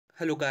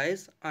Hello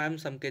guys, I am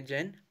Samkit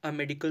Jain, a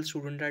medical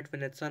student at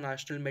Vinitsa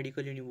National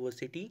Medical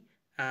University,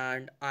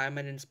 and I am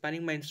an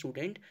Inspiring Mind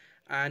student,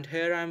 and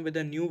here I am with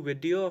a new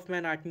video of my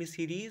anatomy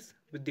series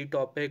with the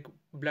topic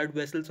blood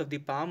vessels of the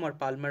palm or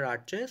palmar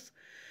arches.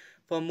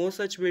 For more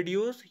such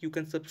videos, you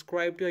can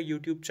subscribe to our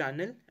YouTube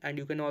channel and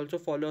you can also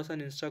follow us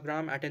on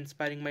Instagram at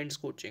Inspiring Minds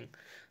Coaching.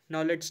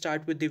 Now let's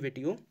start with the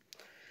video.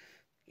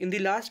 In the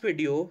last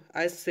video,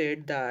 I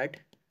said that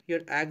your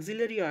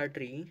axillary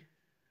artery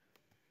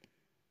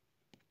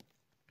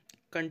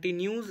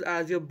continues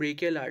as your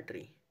brachial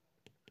artery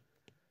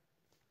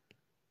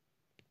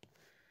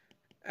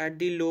at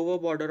the lower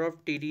border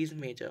of teres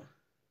major.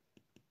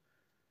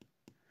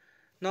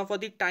 Now for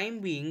the time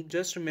being,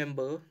 just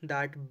remember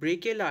that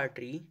brachial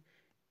artery,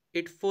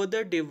 it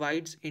further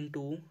divides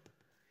into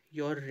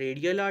your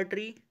radial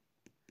artery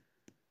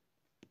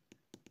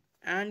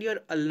and your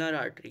ulnar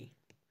artery.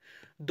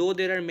 Though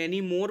there are many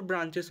more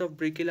branches of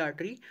brachial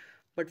artery,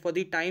 but for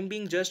the time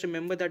being, just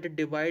remember that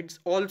it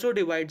also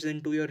divides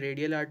into your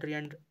radial artery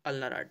and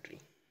ulnar artery.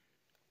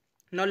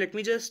 Now let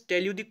me just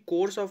tell you the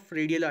course of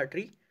radial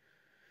artery,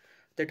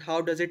 that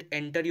how does it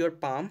enter your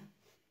palm.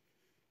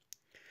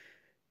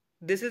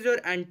 This is your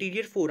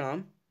anterior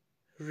forearm.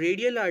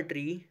 Radial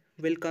artery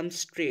will come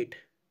straight.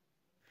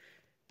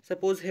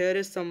 Suppose here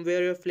is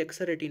somewhere your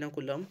flexor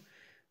retinaculum.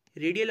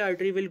 Radial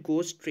artery will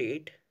go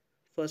straight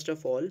first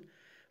of all,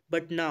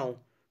 but now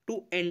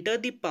to enter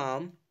the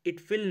palm,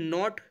 it will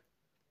not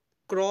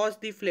cross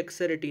the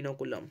flexor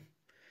retinaculum.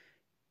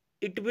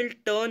 It will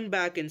turn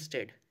back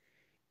instead.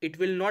 It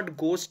will not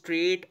go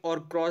straight or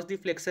cross the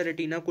flexor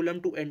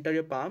retinaculum to enter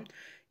your palm.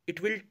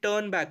 It will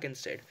turn back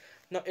instead.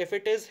 Now if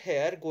it is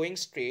here going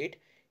straight,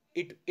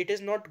 it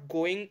is not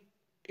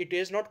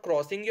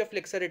crossing your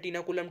flexor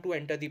retinaculum to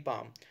enter the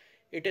palm.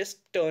 It is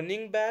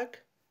turning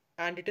back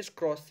and it is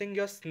crossing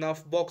your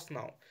snuff box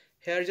now.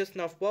 Here is your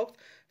snuff box.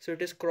 So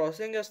it is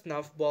crossing your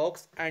snuff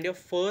box and your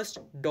first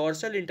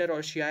dorsal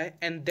interossei,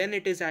 and then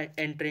it is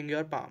entering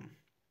your palm.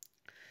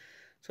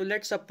 So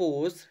let's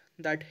suppose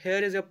that here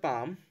is your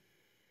palm.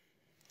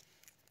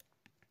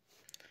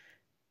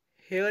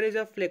 Here is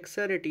your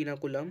flexor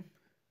retinaculum.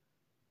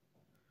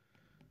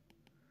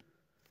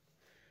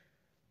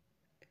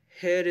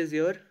 Here is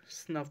your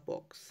snuff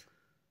box.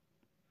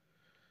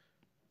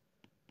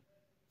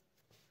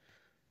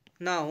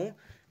 Now,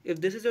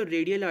 if this is your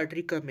radial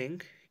artery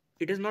coming,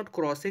 it is not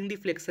crossing the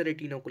flexor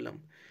retinaculum.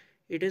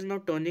 It is now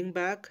turning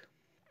back,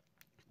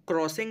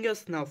 crossing your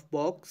snuff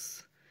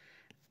box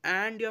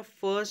and your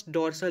first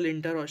dorsal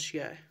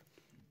interossei.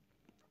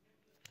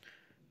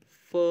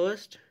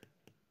 First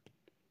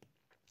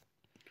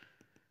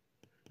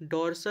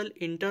dorsal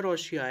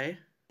interossei,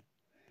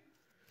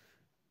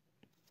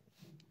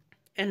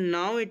 and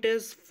now it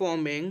is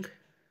forming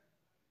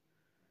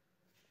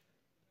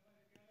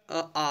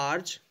a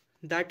arch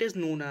that is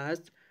known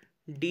as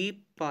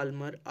deep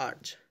palmar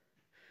arch.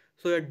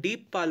 So your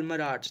deep palmar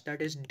arch,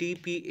 that is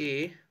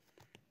DPA,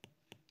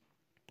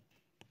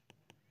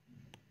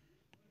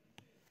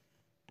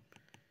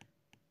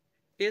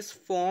 is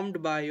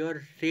formed by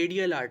your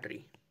radial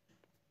artery.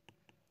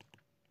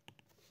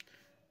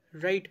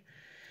 Right?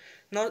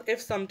 Now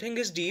if something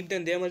is deep,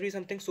 then there must be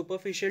something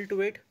superficial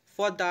to it.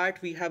 For that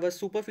we have a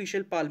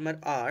superficial palmar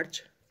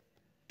arch.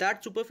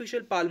 That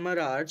superficial palmar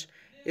arch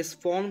is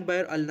formed by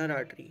your ulnar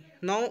artery.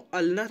 Now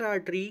ulnar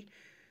artery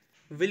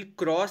will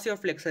cross your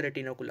flexor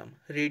retinaculum.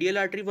 Radial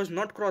artery was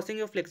not crossing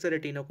your flexor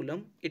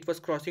retinaculum, it was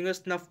crossing your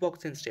snuff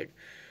box instead.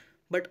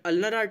 But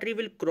ulnar artery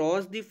will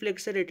cross the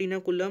flexor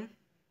retinaculum,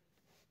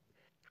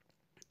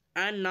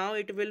 and now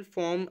it will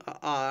form an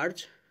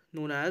arch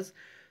known as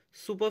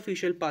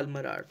superficial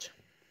palmar arch,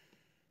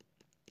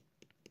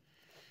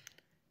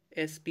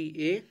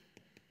 SPA.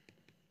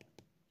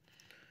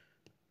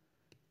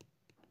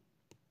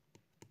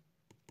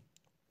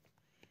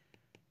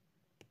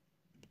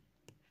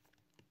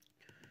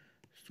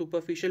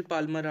 Superficial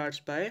palmar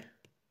arch by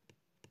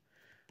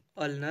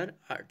ulnar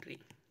artery.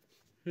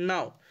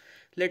 Now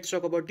let's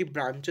talk about the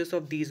branches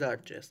of these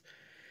arches.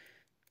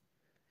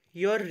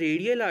 Your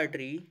radial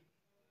artery,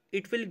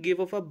 it will give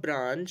off a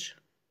branch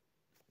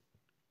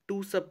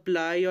to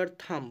supply your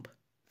thumb,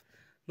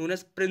 known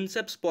as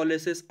princeps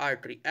pollicis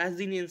artery. As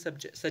the name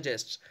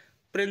suggests,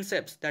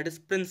 princeps, that is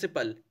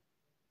principal,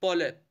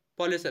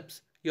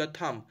 polliceps, your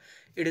thumb.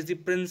 It is the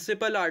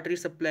principal artery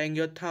supplying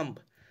your thumb.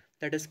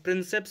 That is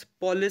princeps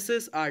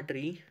pollicis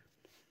artery.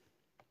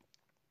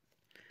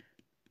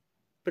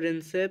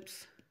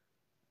 Princeps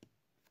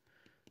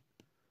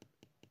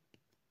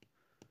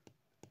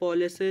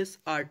pollicis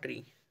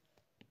artery.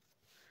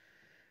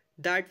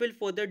 That will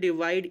further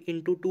divide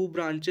into two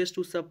branches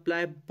to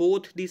supply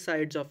both the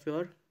sides of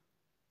your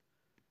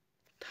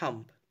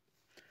thumb.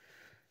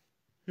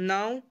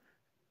 Now,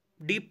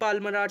 deep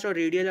palmar arch or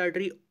radial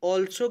artery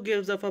also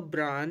gives off a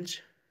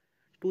branch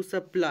to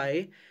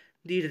supply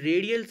the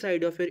radial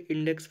side of your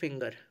index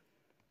finger.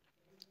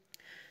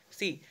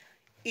 See,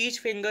 each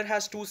finger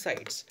has two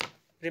sides.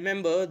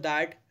 Remember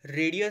that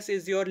radius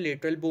is your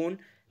lateral bone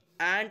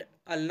and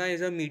ulna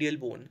is a medial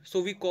bone.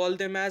 So we call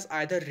them as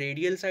either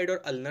radial side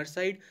or ulnar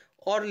side,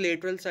 or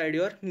lateral side,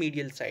 your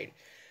medial side.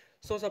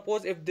 So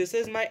suppose if this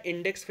is my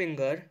index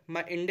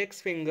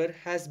finger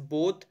has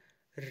both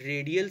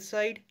radial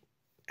side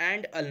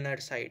and ulnar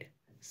side.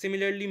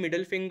 Similarly,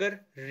 middle finger,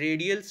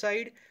 radial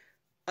side,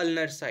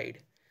 ulnar side.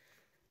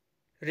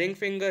 Ring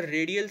finger,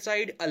 radial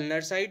side,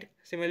 ulnar side.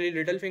 Similarly,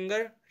 little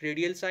finger,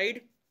 radial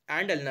side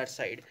and ulnar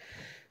side.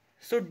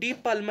 So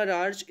deep palmar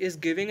arch is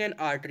giving an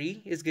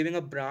artery, is giving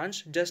a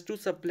branch just to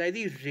supply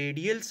the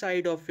radial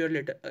side of your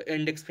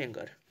index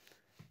finger.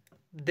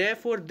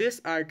 Therefore, this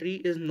artery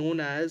is known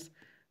as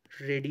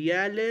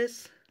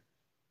radialis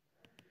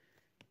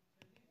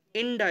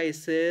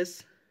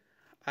indicis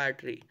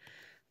artery.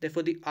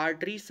 Therefore, the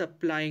artery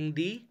supplying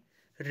the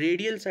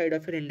radial side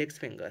of your index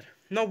finger.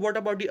 Now, what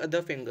about the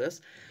other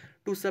fingers?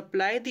 To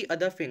supply the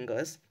other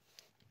fingers,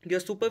 your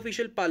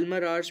superficial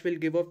palmar arch will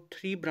give off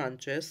 3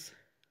 branches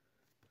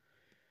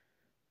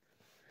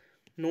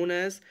known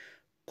as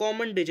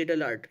common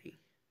digital artery.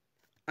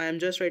 I am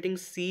just writing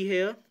C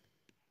here.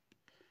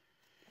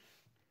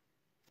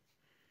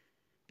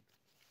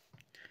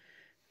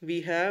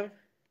 We have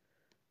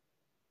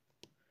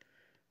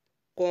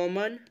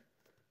common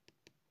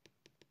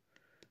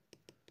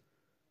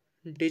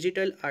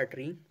digital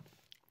artery.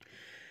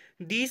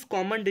 These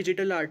common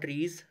digital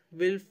arteries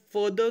will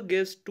further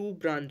give 2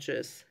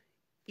 branches.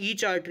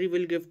 Each artery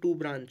will give 2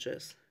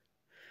 branches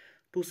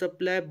to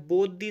supply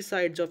both the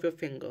sides of your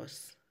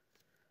fingers.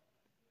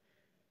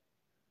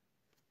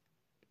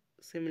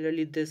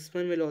 Similarly, this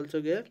one will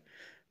also give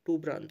 2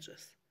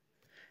 branches.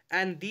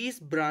 And these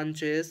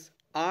branches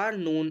are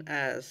known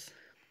as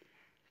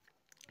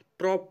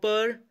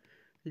proper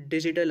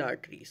digital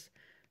arteries.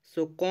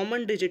 So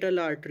common digital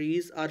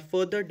arteries are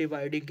further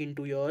dividing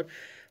into your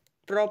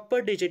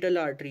proper digital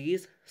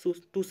arteries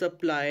to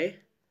supply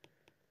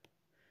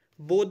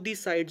both the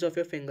sides of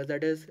your fingers,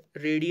 that is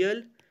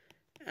radial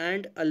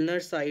and ulnar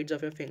sides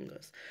of your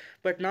fingers.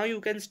 But now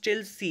you can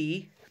still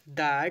see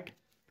that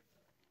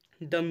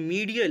the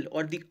medial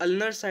or the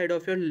ulnar side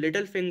of your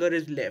little finger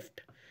is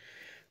left.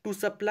 To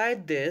supply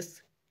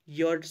this,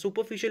 your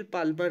superficial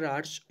palmar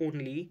arch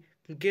only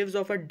gives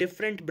off a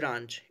different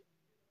branch.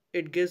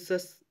 It gives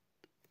us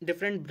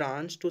different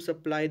branch to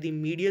supply the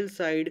medial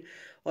side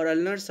or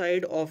ulnar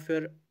side of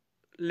your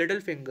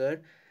little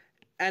finger,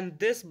 and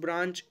this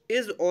branch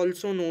is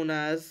also known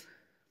as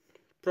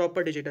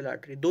proper digital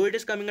artery, though it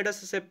is coming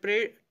as a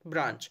separate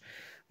branch,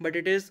 but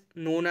it is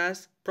known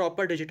as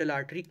proper digital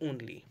artery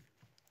only.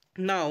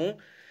 Now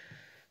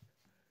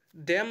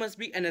there must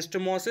be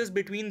anastomosis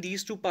between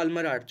these 2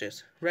 palmar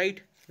arches,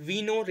 right?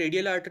 We know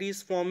radial artery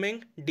is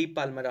forming deep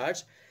palmar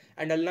arch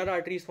and ulnar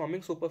artery is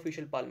forming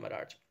superficial palmar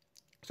arch.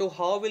 So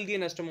how will the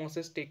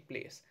anastomosis take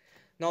place?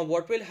 Now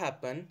what will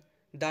happen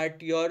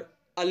that your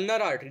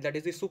ulnar artery, that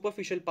is the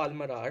superficial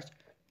palmar arch,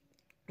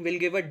 will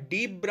give a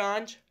deep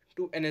branch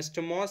to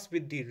anastomose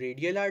with the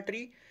radial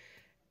artery,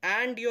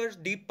 and your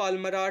deep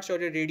palmar arch or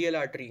your radial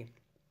artery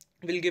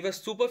will give a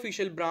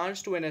superficial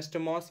branch to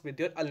anastomose with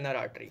your ulnar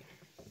artery.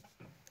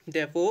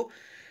 Therefore,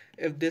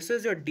 if this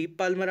is your deep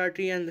palmar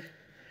artery, and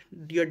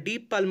your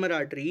deep palmar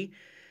artery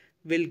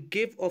will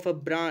give off a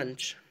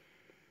branch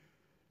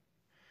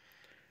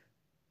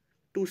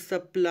to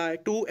supply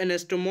to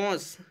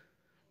anastomose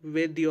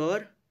with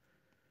your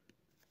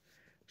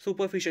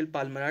superficial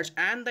palmar arch.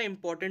 And the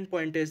important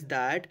point is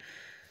that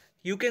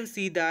you can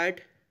see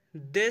that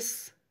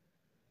this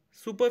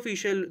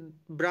superficial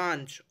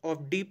branch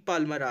of deep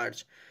palmar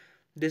arch,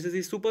 this is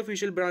the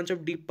superficial branch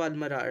of deep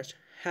palmar arch,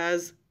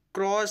 has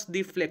crossed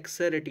the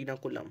flexor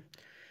retinaculum.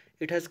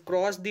 It has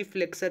crossed the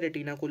flexor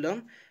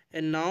retinaculum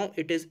and now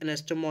it is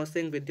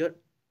anastomosing with your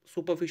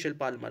superficial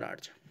palmar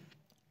arch.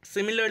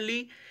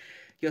 Similarly,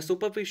 your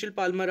superficial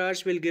palmar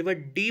arch will give a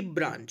deep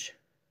branch.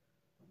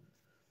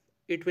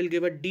 It will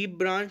give a deep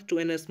branch to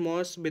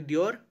anastomose with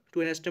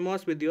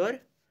your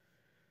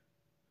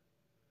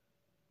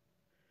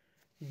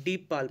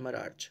deep palmar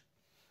arch.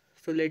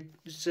 So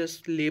let's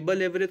just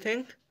label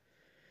everything.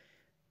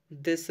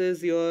 This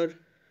is your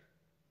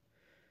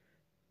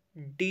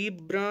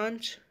deep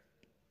branch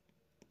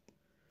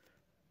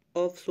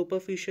of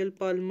superficial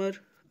palmar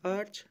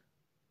arch,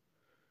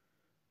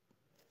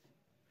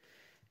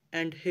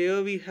 and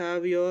here we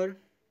have your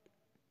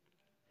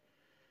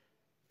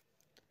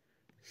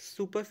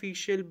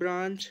superficial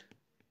branch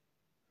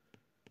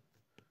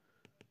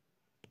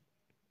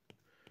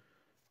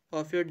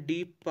of your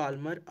deep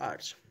palmar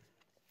arch.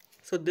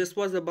 So this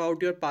was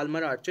about your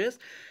palmar arches.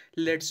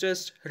 Let's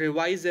just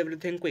revise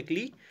everything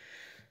quickly.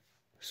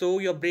 So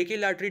your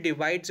brachial artery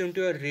divides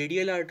into a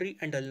radial artery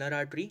and ulnar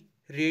artery.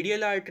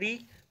 Radial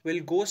artery will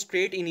go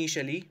straight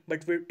initially,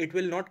 but it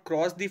will not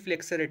cross the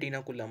flexor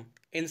retinaculum.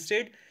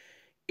 Instead,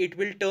 it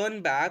will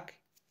turn back.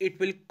 It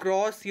will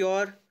cross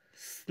your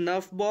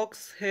snuff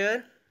box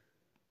here.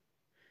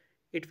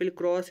 It will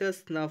cross your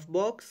snuff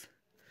box,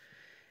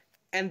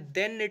 and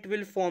then it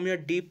will form your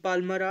deep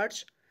palmar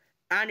arch,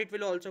 and it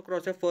will also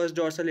cross your first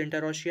dorsal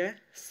interosseous.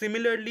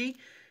 Similarly,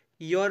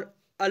 your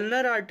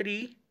ulnar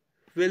artery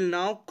will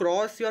now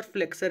cross your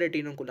flexor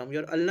retinaculum.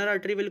 Your ulnar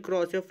artery will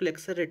cross your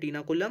flexor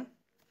retinaculum,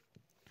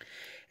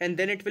 and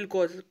then it will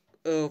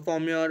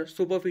form your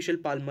superficial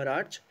palmar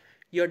arch.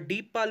 Your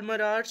deep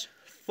palmar arch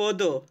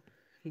further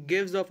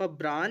gives off a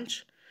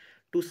branch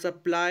to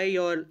supply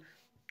your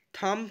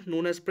thumb,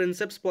 known as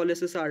princeps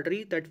pollicis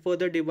artery, that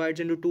further divides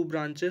into two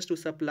branches to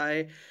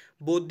supply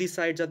both the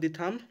sides of the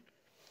thumb.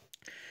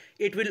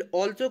 It will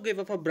also give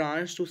off a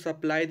branch to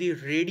supply the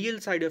radial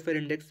side of your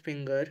index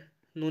finger,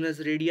 known as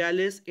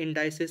radialis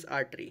indicis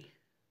artery.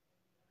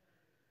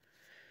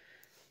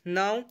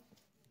 Now,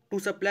 to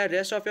supply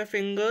rest of your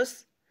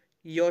fingers,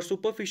 your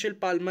superficial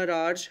palmar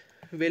arch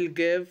will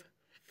give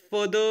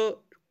further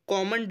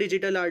common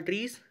digital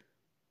arteries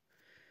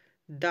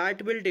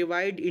that will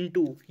divide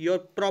into your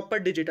proper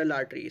digital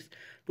arteries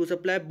to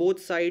supply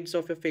both sides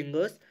of your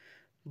fingers,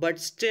 but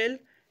still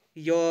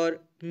your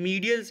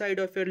medial side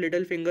of your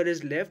little finger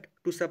is left.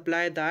 To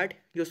supply that,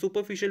 your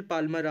superficial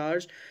palmar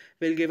arch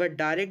will give a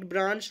direct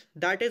branch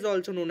that is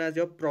also known as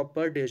your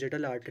proper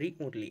digital artery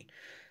only.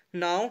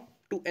 Now,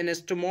 to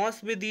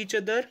anastomose with each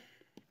other,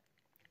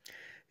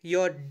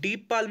 your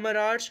deep palmar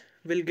arch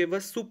will give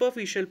a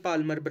superficial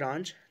palmar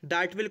branch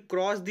that will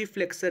cross the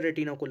flexor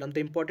retinaculum. The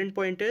important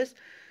point is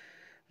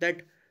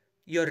that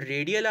your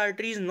radial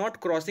artery is not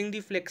crossing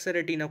the flexor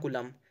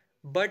retinaculum,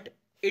 but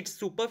its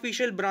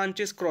superficial branch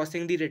is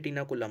crossing the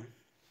retinaculum.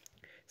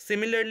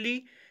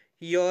 Similarly,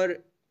 your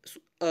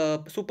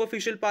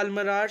superficial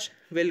palmar arch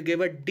will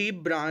give a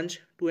deep branch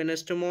to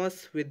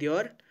anastomose with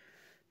your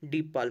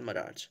deep palmar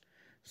arch.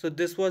 So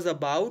this was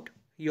about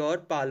your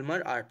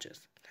palmar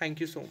arches. Thank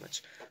you so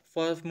much.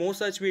 For more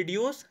such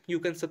videos, you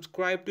can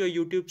subscribe to our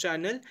YouTube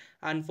channel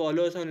and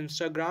follow us on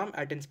Instagram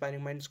at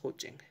Inspiring Minds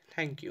Coaching.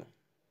 Thank you.